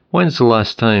When's the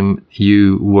last time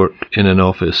you worked in an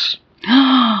office?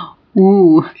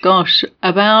 Ooh, gosh,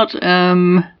 about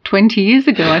 20 years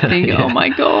ago, I think. Yeah. Oh, my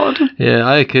God. Yeah,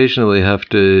 I occasionally have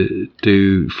to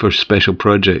do, for special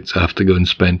projects, I have to go and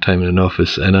spend time in an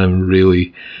office, and I'm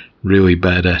really, really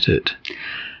bad at it.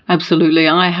 Absolutely.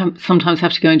 Sometimes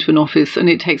have to go into an office, and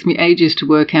it takes me ages to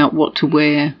work out what to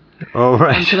wear. Oh,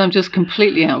 right. Because I'm just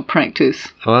completely out of practice.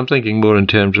 Well, I'm thinking more in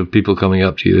terms of people coming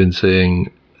up to you and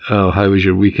saying, oh, how was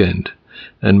your weekend?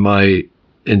 And my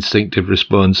instinctive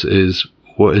response is,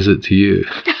 what is it to you?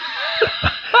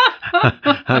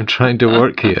 I'm trying to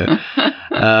work here,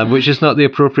 which is not the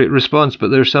appropriate response, but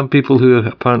there are some people who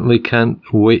apparently can't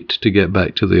wait to get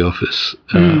back to the office,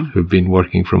 who've been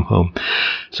working from home.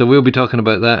 So we'll be talking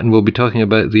about that, and we'll be talking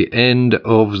about the end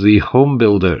of the Home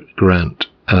Builder grant,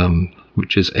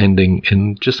 which is ending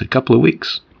in just a couple of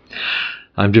weeks.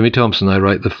 I'm Jimmy Thompson. I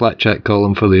write the Flat Chat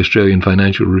column for the Australian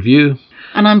Financial Review.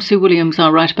 And I'm Sue Williams. I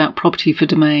write about property for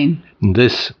Domain. And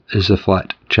this is the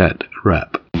Flat Chat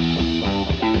Wrap.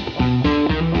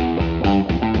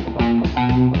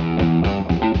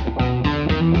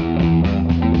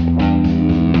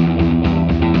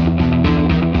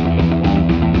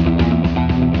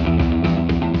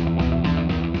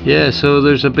 Yeah, so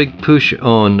there's a big push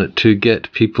on to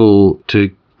get people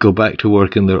to go back to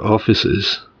work in their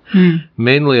offices.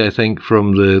 Mainly, I think,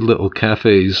 from the little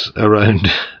cafes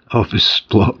around office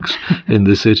blocks in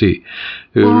the city.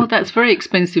 Well, that's very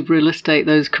expensive real estate,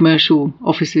 those commercial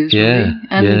offices, really.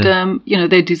 And,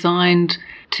 they're designed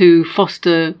to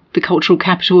foster the cultural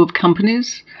capital of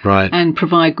companies. Right. And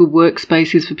provide good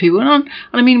workspaces for people. And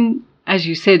I mean, as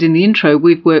you said in the intro,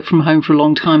 we've worked from home for a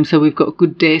long time, so we've got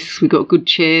good desks, we've got good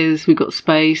chairs, we've got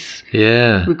space.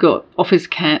 Yeah. We've got office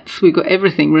cats, we've got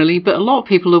everything, really. But a lot of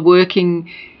people are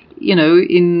working,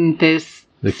 in their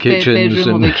spare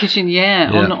bedroom or their kitchen,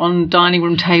 on dining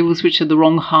room tables which are the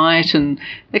wrong height, and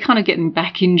they're kind of getting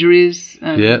back injuries.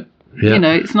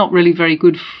 It's not really very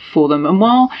good for them. And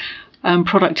while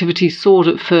productivity soared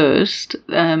at first,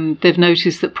 they've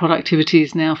noticed that productivity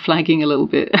is now flagging a little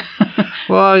bit.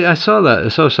 Well, I saw that. I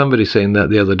saw somebody saying that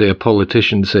the other day, a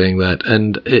politician saying that,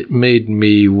 and it made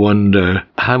me wonder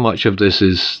how much of this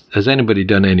is, has anybody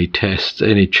done any tests,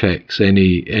 any checks,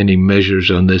 any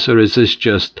measures on this, or is this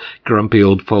just grumpy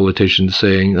old politicians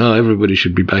saying, oh, everybody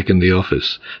should be back in the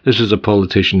office? This is a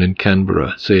politician in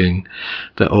Canberra saying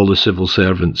that all the civil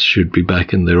servants should be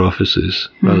back in their offices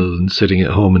rather than sitting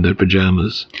at home in their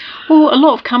pajamas. Well, a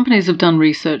lot of companies have done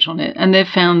research on it, and they've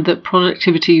found that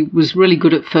productivity was really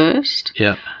good at first.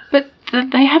 Yeah. But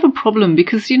they have a problem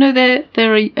because,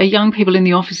 there are young people in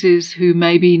the offices who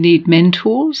maybe need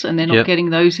mentors, and they're not getting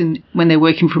those when they're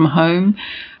working from home.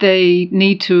 They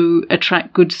need to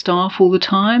attract good staff all the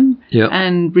time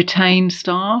and retain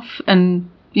staff. And,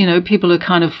 people are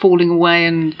kind of falling away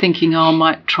and thinking, I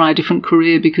might try a different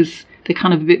career because they're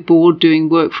kind of a bit bored doing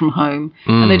work from home.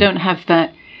 And they don't have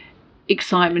that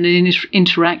excitement and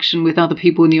interaction with other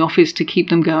people in the office to keep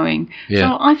them going.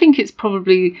 So I think it's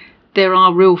probably, there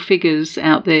are real figures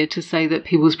out there to say that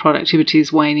people's productivity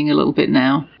is waning a little bit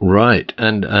now. Right.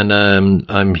 And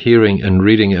I'm hearing and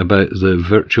reading about the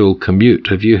virtual commute.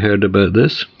 Have you heard about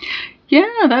this? Yeah,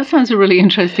 that sounds a really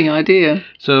interesting idea.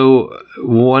 So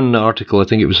one article, I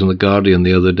think it was in The Guardian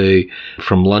the other day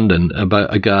from London,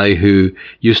 about a guy who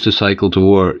used to cycle to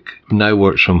work, now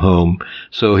works from home.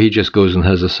 So he just goes and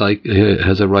has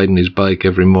a ride on his bike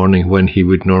every morning when he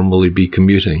would normally be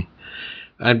commuting.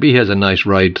 And he has a nice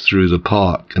ride through the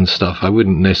park and stuff. I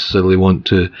wouldn't necessarily want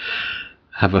to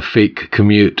have a fake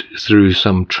commute through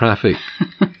some traffic,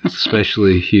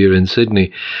 especially here in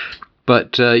Sydney.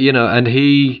 But, and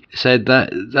he said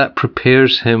that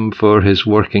prepares him for his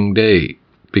working day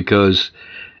because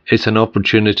it's an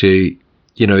opportunity.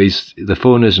 The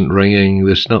phone isn't ringing.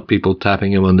 There's not people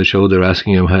tapping him on the shoulder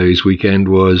asking him how his weekend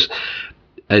was.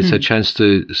 It's a chance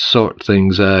to sort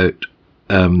things out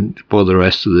for the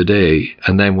rest of the day.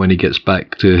 And then when he gets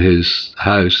back to his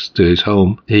house, to his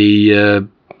home, he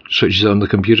switches on the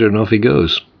computer and off he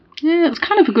goes. Yeah, it's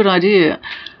kind of a good idea.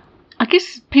 I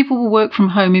guess people will work from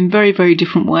home in very, very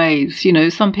different ways.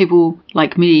 Some people,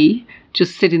 like me,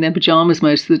 just sit in their pajamas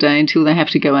most of the day until they have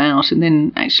to go out and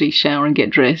then actually shower and get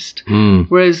dressed.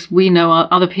 Whereas we know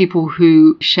other people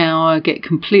who shower, get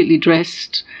completely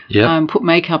dressed, put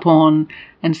makeup on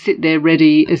and sit there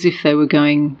ready as if they were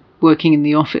working in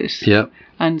the office. Yep.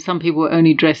 And some people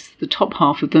only dress the top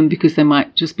half of them because they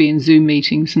might just be in Zoom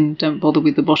meetings and don't bother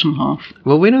with the bottom half.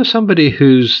 Well, we know somebody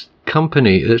whose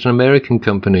company, it's an American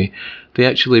company, they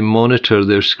actually monitor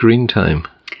their screen time.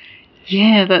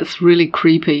 Yeah, that's really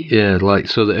creepy. Yeah,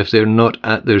 so that if they're not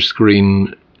at their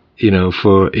screen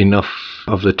for enough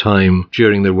of the time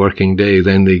during their working day,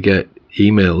 then they get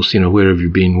emails, where have you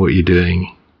been, what are you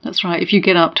doing? That's right. If you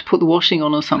get up to put the washing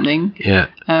on or something,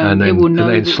 and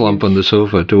then slump on the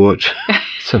sofa to watch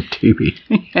some TV.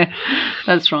 Yeah,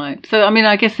 that's right. So,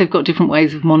 I guess they've got different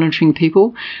ways of monitoring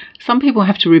people. Some people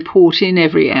have to report in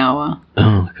every hour.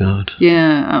 Oh, God.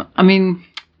 Yeah.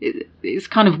 It's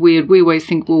kind of weird. We always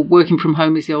think, well, working from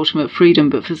home is the ultimate freedom,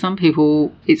 but for some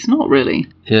people, it's not really.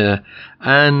 Yeah.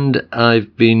 And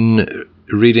I've been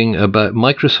reading about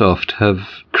Microsoft have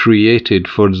created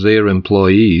for their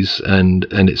employees, and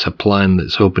it's a plan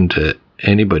that's open to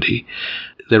anybody,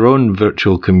 their own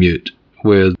virtual commute,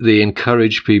 where they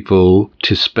encourage people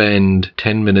to spend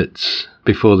 10 minutes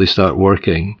before they start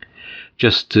working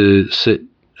just to sit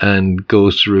and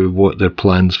go through what their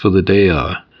plans for the day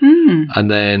are.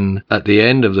 And then at the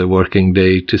end of their working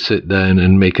day to sit down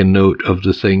and make a note of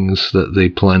the things that they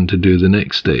plan to do the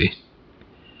next day.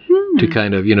 To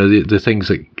kind of, the things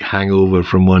that hang over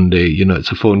from one day,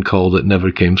 it's a phone call that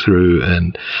never came through,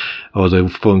 or the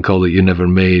phone call that you never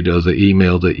made, or the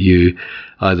email that you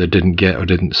either didn't get or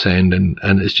didn't send. And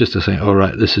it's just to say, all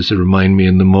right, this is to remind me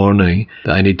in the morning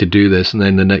that I need to do this. And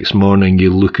then the next morning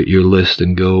you look at your list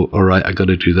and go, all right, I got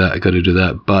to do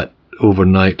that. But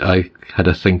overnight I had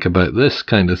to think about this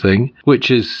kind of thing, which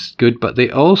is good. But they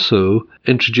also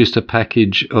introduced a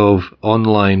package of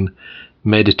online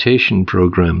meditation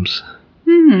programs.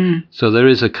 So there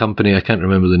is a company, I can't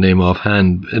remember the name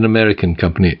offhand, an American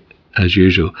company as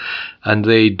usual, and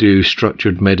they do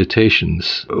structured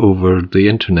meditations over the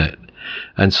internet,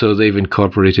 and so they've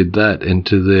incorporated that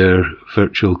into their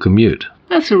virtual commute.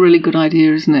 That's a really good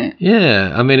idea, isn't it?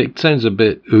 Yeah, it sounds a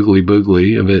bit oogly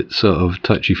boogly, a bit sort of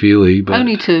touchy-feely, but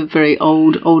only to very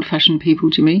old-fashioned people,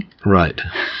 Jimmy. Right.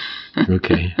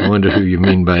 Okay, I wonder who you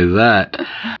mean by that.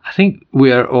 I think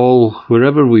we are all,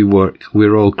 wherever we work,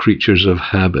 we're all creatures of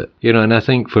habit. And I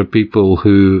think for people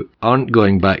who aren't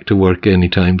going back to work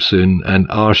anytime soon and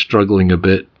are struggling a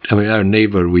bit, our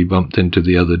neighbour we bumped into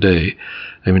the other day,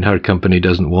 her company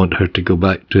doesn't want her to go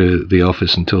back to the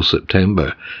office until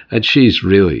September. And she's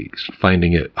really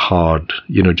finding it hard,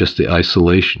 just the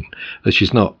isolation. That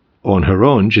she's not on her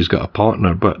own, she's got a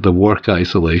partner, but the work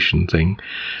isolation thing.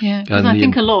 Yeah, because I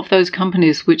think a lot of those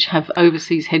companies which have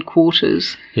overseas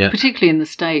headquarters, particularly in the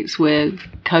States where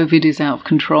COVID is out of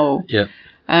control,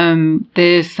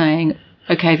 they're saying,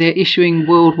 okay, they're issuing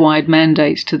worldwide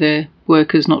mandates to their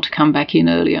workers not to come back in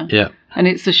earlier. Yeah. And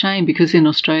it's a shame because in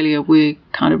Australia we're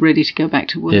kind of ready to go back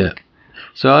to work. Yeah.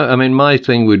 So, my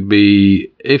thing would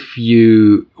be, if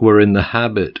you were in the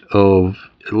habit of,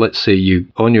 let's say you,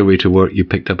 on your way to work, you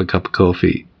picked up a cup of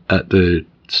coffee at the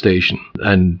station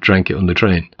and drank it on the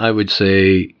train, I would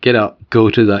say, get up, go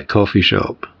to that coffee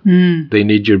shop. They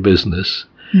need your business.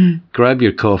 Grab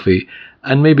your coffee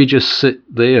and maybe just sit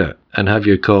there and have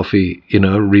your coffee,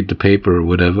 read the paper or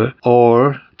whatever,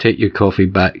 or take your coffee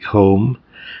back home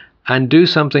and do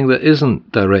something that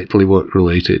isn't directly work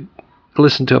related.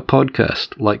 Listen to a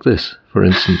podcast like this, for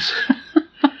instance.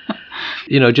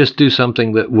 Just do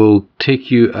something that will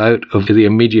take you out of the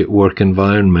immediate work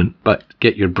environment, but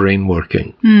get your brain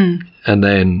working. And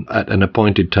then at an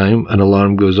appointed time, an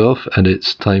alarm goes off and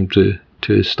it's time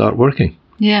to start working.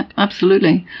 Yeah,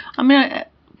 absolutely.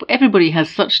 Everybody has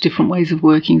such different ways of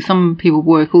working. Some people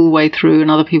work all the way through and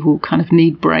other people kind of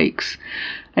need breaks.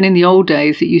 And in the old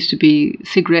days, it used to be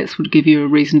cigarettes would give you a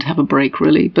reason to have a break,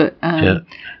 really. But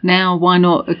now, why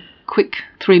not a quick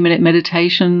 3-minute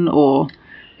meditation or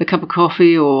a cup of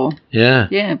coffee or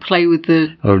play with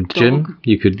the or dog. Gym.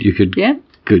 You could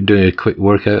go do a quick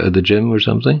workout at the gym or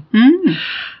something.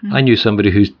 I knew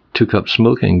somebody who took up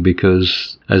smoking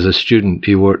because as a student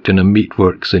he worked in a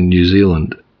meatworks in New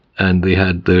Zealand and they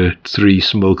had their 3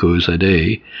 smokos a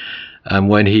day. And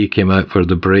when he came out for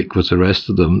the break with the rest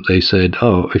of them, they said,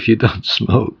 "Oh, if you don't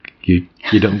smoke, you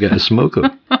don't get a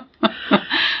smoko."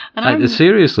 And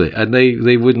seriously, and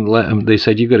they wouldn't let him. They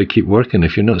said, "You got to keep working.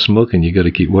 If you're not smoking, you got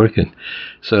to keep working."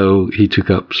 So he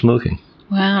took up smoking.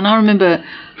 Wow, and I remember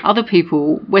other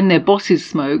people, when their bosses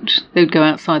smoked, they would go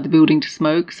outside the building to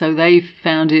smoke. So they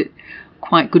found it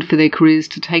quite good for their careers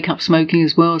to take up smoking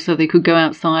as well, so they could go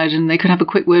outside and they could have a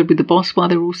quick word with the boss while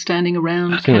they were all standing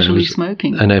around casually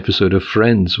smoking. An episode of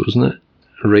Friends, wasn't it?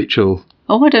 Rachel.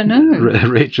 Oh, I don't know.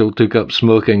 Rachel took up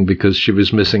smoking because she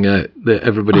was missing out.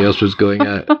 Everybody else was going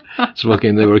out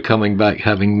smoking. They were coming back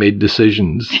having made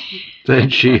decisions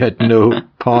that she had no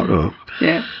part of.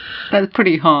 Yeah, that's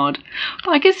pretty hard.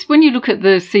 But I guess when you look at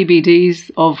the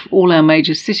CBDs of all our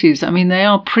major cities, they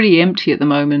are pretty empty at the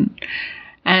moment.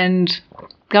 And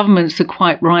governments are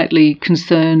quite rightly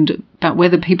concerned about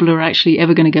whether people are actually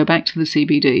ever going to go back to the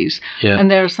CBDs. Yeah. And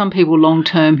there are some people long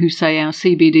term who say our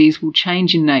CBDs will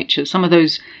change in nature. Some of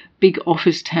those big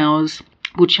office towers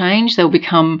will change. They'll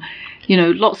become,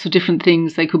 lots of different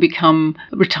things. They could become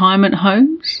retirement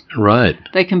homes. Right.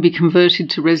 They can be converted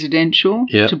to residential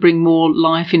Yeah. to bring more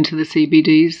life into the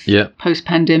CBDs Yeah.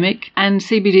 post-pandemic. And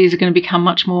CBDs are going to become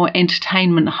much more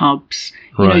entertainment hubs.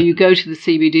 Right. You go to the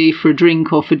CBD for a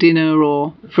drink or for dinner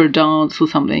or for a dance or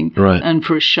something, Right. and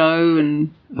for a show and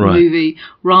Right. movie,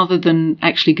 rather than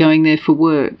actually going there for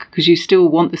work, because you still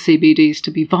want the CBDs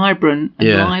to be vibrant and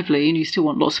Yeah. lively, and you still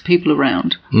want lots of people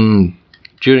around.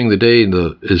 During the day,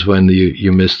 though, is when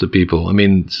you miss the people. I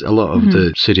mean, a lot of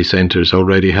the city centres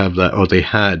already have that, or they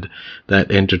had that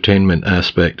entertainment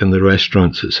aspect in the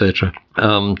restaurants, etc.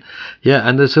 And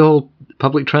there's the whole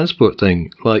public transport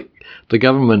thing. Like, the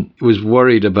government was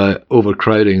worried about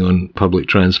overcrowding on public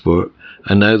transport,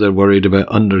 and now they're worried about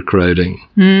undercrowding.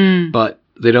 But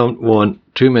they don't want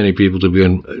too many people to be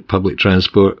on public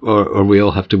transport, or we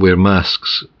all have to wear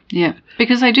masks. Yeah,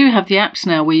 because they do have the apps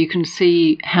now where you can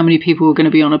see how many people are going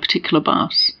to be on a particular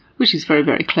bus, which is very,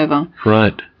 very clever.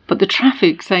 Right. But the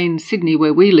traffic, say in Sydney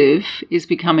where we live, is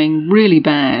becoming really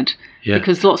bad. Yeah.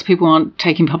 Because lots of people aren't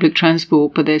taking public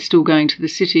transport, but they're still going to the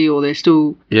city, or they're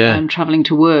still travelling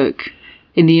to work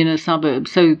in the inner suburbs.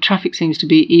 So traffic seems to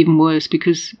be even worse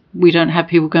because we don't have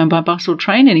people going by bus or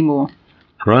train anymore.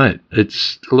 Right.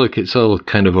 It's all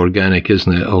kind of organic,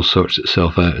 isn't it? It all sorts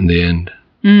itself out in the end.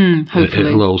 Hopefully.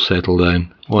 It'll all settle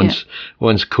down. Once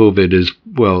COVID is,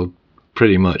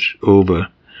 pretty much over,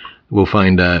 we'll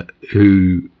find out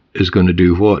who is going to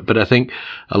do what. But I think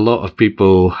a lot of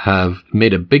people have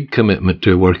made a big commitment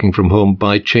to working from home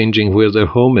by changing where their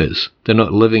home is. They're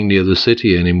not living near the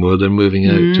city anymore. They're moving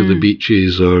out to the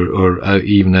beaches or out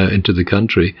into the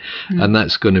country. And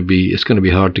it's going to be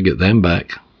hard to get them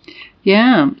back.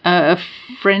 Yeah. A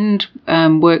friend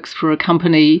works for a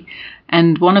company,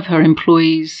 and one of her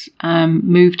employees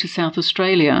moved to South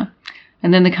Australia,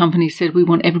 and then the company said, we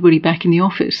want everybody back in the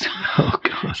office. Oh,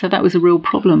 God. So that was a real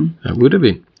problem. That would have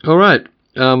been. All right.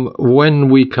 When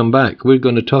we come back, we're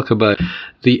going to talk about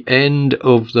the end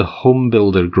of the Home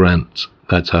Builder grant.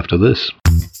 That's after this.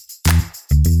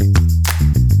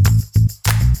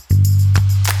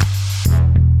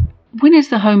 When is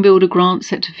the Home Builder grant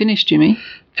set to finish, Jimmy?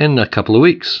 In a couple of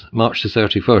weeks, March the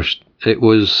 31st. It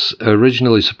was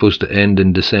originally supposed to end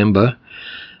in December,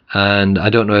 and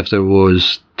I don't know if there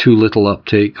was too little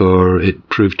uptake, or it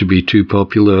proved to be too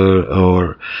popular,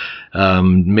 or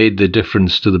made the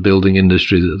difference to the building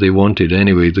industry that they wanted.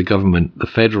 Anyway, the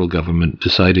federal government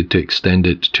decided to extend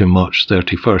it to March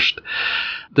 31st.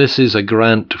 This is a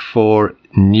grant for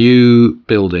new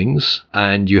buildings,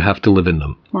 and you have to live in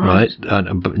them, right?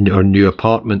 Or new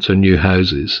apartments or new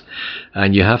houses,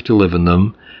 and you have to live in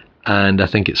them. And I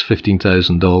think it's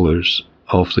 $15,000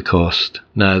 off the cost.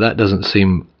 Now, that doesn't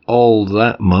seem all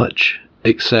that much,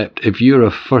 except if you're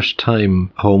a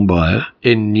first-time home buyer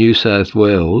in New South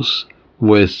Wales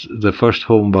with the first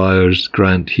home buyers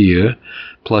grant here,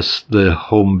 plus the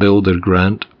Home Builder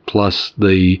grant, plus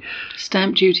the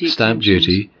stamp duty,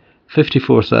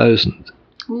 $54,000.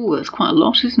 Oh, that's quite a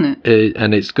lot, isn't it?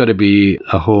 And it's got to be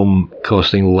a home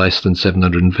costing less than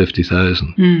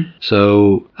 $750,000.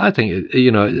 So I think,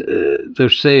 they're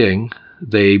saying,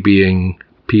 they being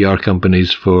PR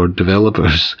companies for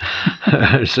developers,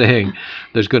 are saying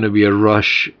there's going to be a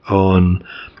rush on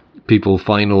people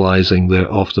finalising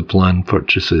their off-the-plan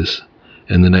purchases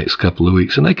in the next couple of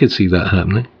weeks. And I could see that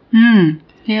happening.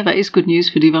 Yeah, that is good news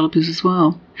for developers as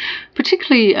well,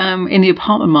 particularly in the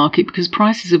apartment market, because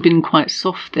prices have been quite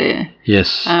soft there.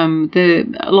 Yes. A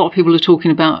lot of people are talking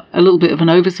about a little bit of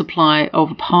an oversupply of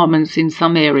apartments in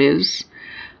some areas.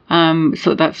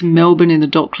 So that's Melbourne in the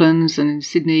Docklands, and in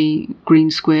Sydney, Green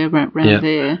Square, around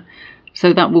there.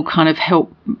 So that will kind of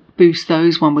help boost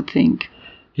those, one would think.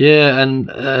 Yeah, and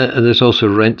there's also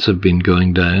rents have been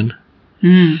going down.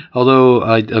 Although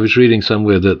I was reading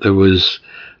somewhere that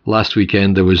last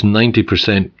weekend there was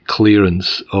 90%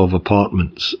 clearance of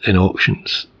apartments in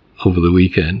auctions over the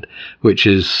weekend, which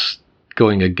is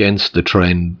going against the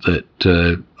trend that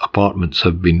apartments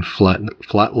have been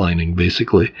flatlining,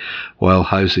 basically, while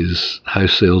house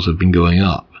sales have been going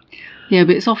up. Yeah,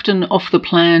 but it's often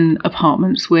off-the-plan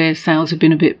apartments where sales have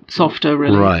been a bit softer,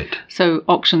 really. Right. So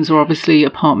auctions are obviously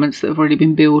apartments that have already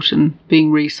been built and being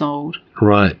resold.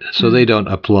 Right. So they don't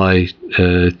apply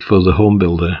for the Home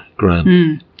Builder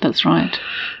grant. that's right.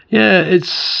 Yeah,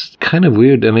 it's kind of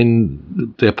weird. I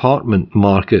mean, the apartment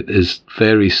market is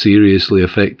very seriously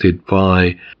affected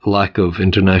by lack of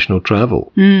international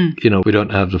travel. You know, we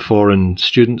don't have the foreign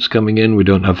students coming in, we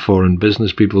don't have foreign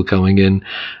business people coming in,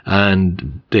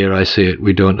 and dare I say it,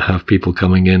 we don't have people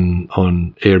coming in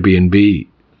on Airbnb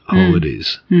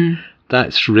holidays.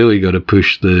 That's really got to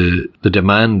push the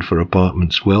demand for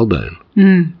apartments well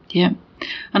down. Yeah.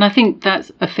 And I think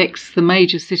that affects the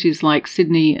major cities like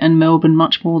Sydney and Melbourne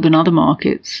much more than other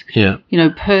markets. Yeah. You know,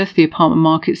 Perth, the apartment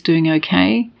market's doing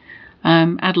okay.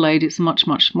 Adelaide, it's a much,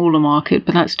 much smaller market,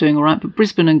 but that's doing all right. But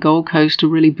Brisbane and Gold Coast are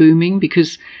really booming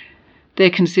because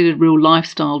they're considered real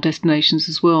lifestyle destinations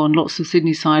as well. And lots of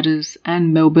Sydney-siders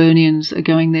and Melburnians are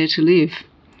going there to live.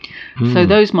 So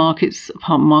those markets,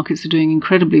 apartment markets, are doing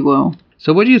incredibly well.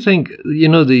 So what do you think, you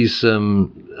know, these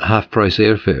half-price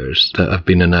airfares that have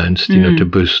been announced, you know, to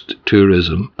boost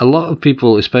tourism? A lot of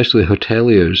people, especially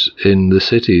hoteliers in the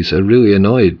cities, are really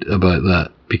annoyed about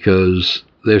that because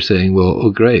they're saying, well,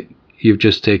 oh, great, you've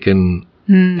just taken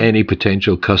any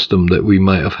potential custom that we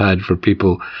might have had for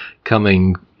people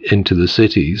coming into the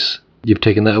cities. You've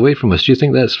taken that away from us. Do you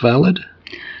think that's valid?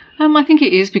 I think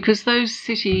it is, because those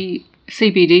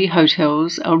CBD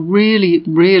hotels are really,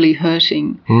 really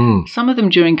hurting. Some of them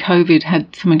during COVID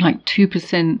had something like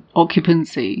 2%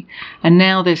 occupancy, and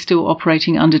now they're still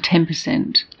operating under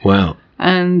 10%. Wow.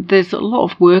 And there's a lot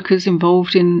of workers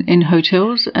involved in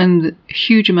hotels and a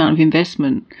huge amount of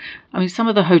investment. I mean, some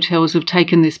of the hotels have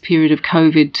taken this period of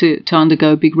COVID to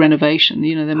undergo a big renovation.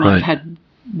 You know, they might have had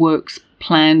works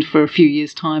planned for a few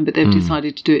years' time, but they've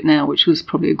decided to do it now, which was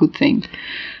probably a good thing.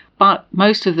 But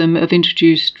most of them have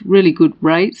introduced really good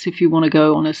rates if you want to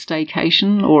go on a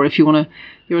staycation, or if you're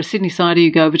a Sydney-sider,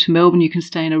 you go over to Melbourne, you can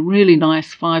stay in a really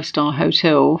nice 5-star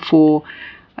hotel for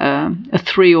a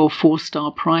 3 or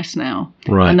 4-star price now.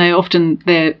 Right. And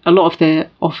a lot of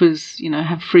their offers, you know,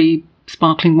 have free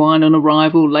sparkling wine on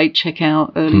arrival, late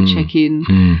checkout, early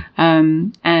check-in,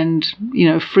 and, you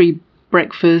know, free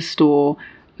breakfast or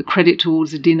credit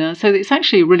towards a dinner. So it's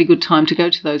actually a really good time to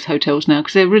go to those hotels now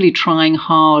because they're really trying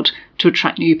hard to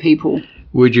attract new people.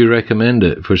 Would you recommend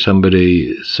it for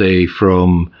somebody, say,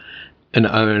 from, and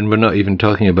we're not even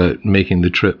talking about making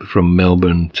the trip from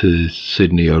Melbourne to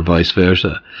Sydney or vice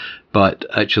versa, but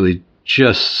actually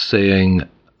just saying,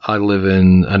 I live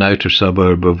in an outer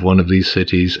suburb of one of these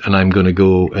cities and I'm going to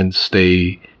go and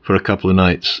stay for a couple of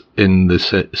nights in the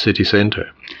city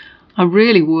centre? I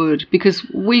really would, because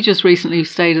we just recently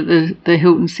stayed at the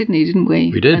Hilton Sydney, didn't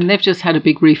we? We did. And they've just had a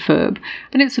big refurb.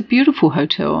 And it's a beautiful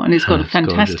hotel, and it's got a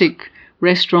fantastic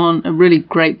restaurant, a really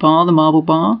great bar, the Marble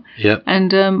Bar. Yep.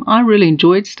 And I really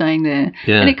enjoyed staying there.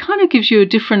 Yeah. And it kind of gives you a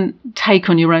different take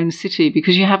on your own city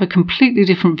because you have a completely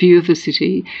different view of the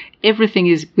city. Everything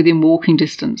is within walking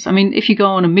distance. I mean, if you go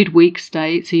on a midweek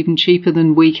stay, it's even cheaper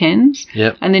than weekends.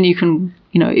 Yep. And then you can,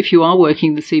 you know, if you are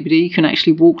working the CBD, you can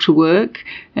actually walk to work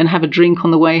and have a drink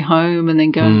on the way home and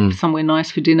then go somewhere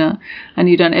nice for dinner. And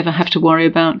you don't ever have to worry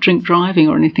about drink driving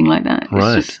or anything like that.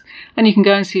 Right. It's just, and you can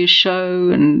go and see a show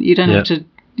and you don't have to,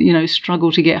 you know,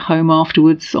 struggle to get home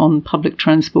afterwards on public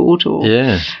transport or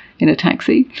in a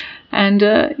taxi. And,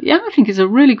 I think it's a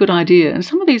really good idea. And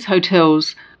some of these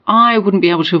hotels, I wouldn't be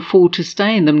able to afford to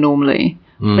stay in them normally.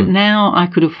 But now I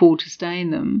could afford to stay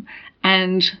in them.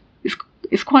 And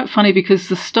it's quite funny because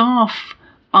the staff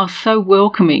are so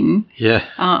welcoming. Yeah.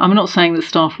 I'm not saying the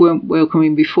staff weren't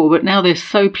welcoming before, but now they're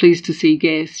so pleased to see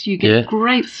guests. You get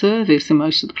great service in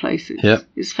most of the places. Yep.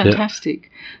 It's fantastic.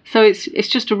 Yep. So it's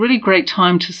just a really great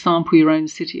time to sample your own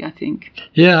city, I think.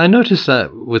 Yeah, I noticed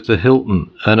that with the Hilton,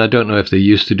 and I don't know if they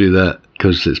used to do that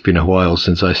because it's been a while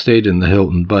since I stayed in the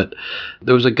Hilton, but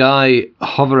there was a guy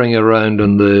hovering around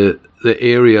on the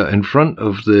area in front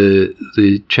of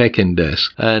the check-in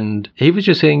desk, and he was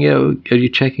just saying, are you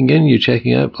checking in, you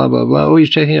checking out, blah blah blah, you're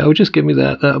checking out, just give me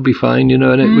that'll be fine,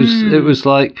 and it was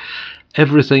like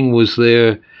everything was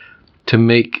there to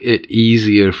make it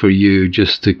easier for you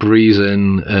just to breeze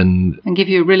in and give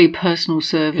you a really personal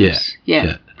service.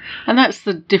 Yeah. And that's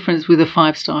the difference with a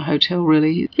 5-star hotel,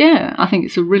 really. Yeah, I think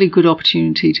it's a really good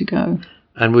opportunity to go.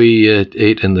 And we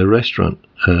ate in the restaurant.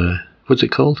 What's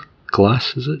it called?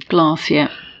 Glass, is it? Glass, yeah.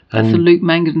 And it's the Luke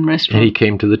Mangan restaurant. And he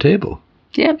came to the table.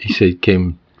 Yeah. He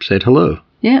said hello.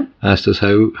 Yeah. Asked us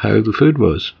how the food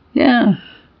was. Yeah.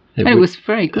 It was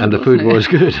very good. And the food was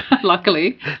good.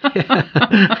 Luckily.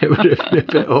 It would have been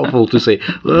a bit awful to say,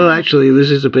 well, actually, this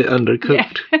is a bit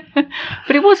undercooked. Yeah.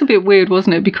 But it was a bit weird,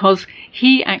 wasn't it? Because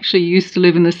he actually used to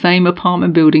live in the same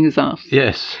apartment building as us.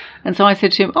 Yes. And so I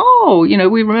said to him,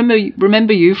 we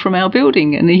remember you from our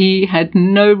building. And he had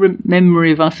no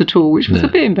memory of us at all, which was a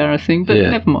bit embarrassing, but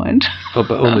never mind. Oh,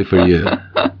 but only for you.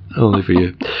 Only for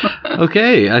you.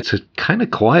 Okay, it's a kind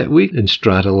of quiet week in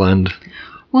Strataland.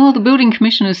 Well, the building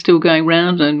commissioner is still going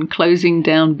round and closing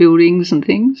down buildings and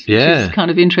things, which is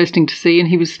kind of interesting to see. And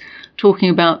he was talking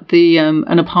about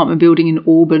an apartment building in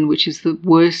Auburn, which is the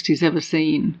worst he's ever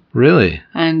seen. Really?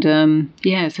 And,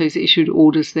 so he's issued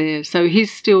orders there. So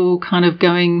he's still kind of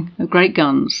going great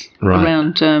guns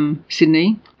around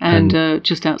Sydney and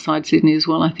just outside Sydney as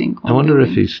well, I think. I wonder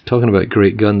if he's talking about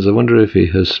great guns. I wonder if he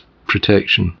has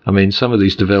protection. I mean, some of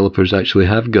these developers actually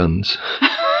have guns.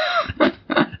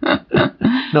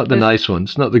 Not the nice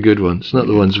ones, not the good ones, not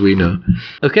the ones we know.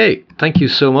 Okay, thank you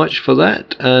so much for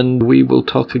that, and we will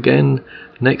talk again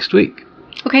next week.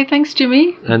 Okay, thanks,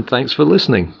 Jimmy. And thanks for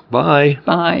listening. Bye.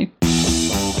 Bye.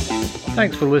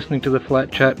 Thanks for listening to the Flat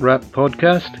Chat Wrap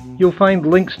podcast. You'll find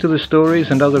links to the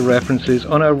stories and other references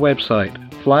on our website,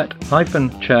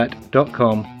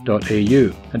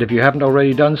 flat-chat.com.au. And if you haven't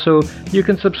already done so, you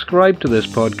can subscribe to this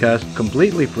podcast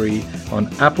completely free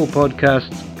on Apple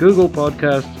Podcasts, Google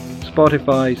Podcasts,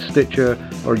 Spotify, Stitcher,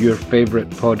 or your favourite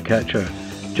podcatcher.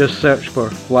 Just search for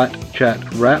Flat Chat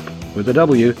Wrap with a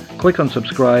W, click on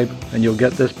subscribe, and you'll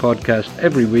get this podcast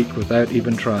every week without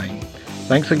even trying.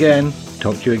 Thanks again.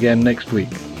 Talk to you again next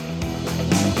week.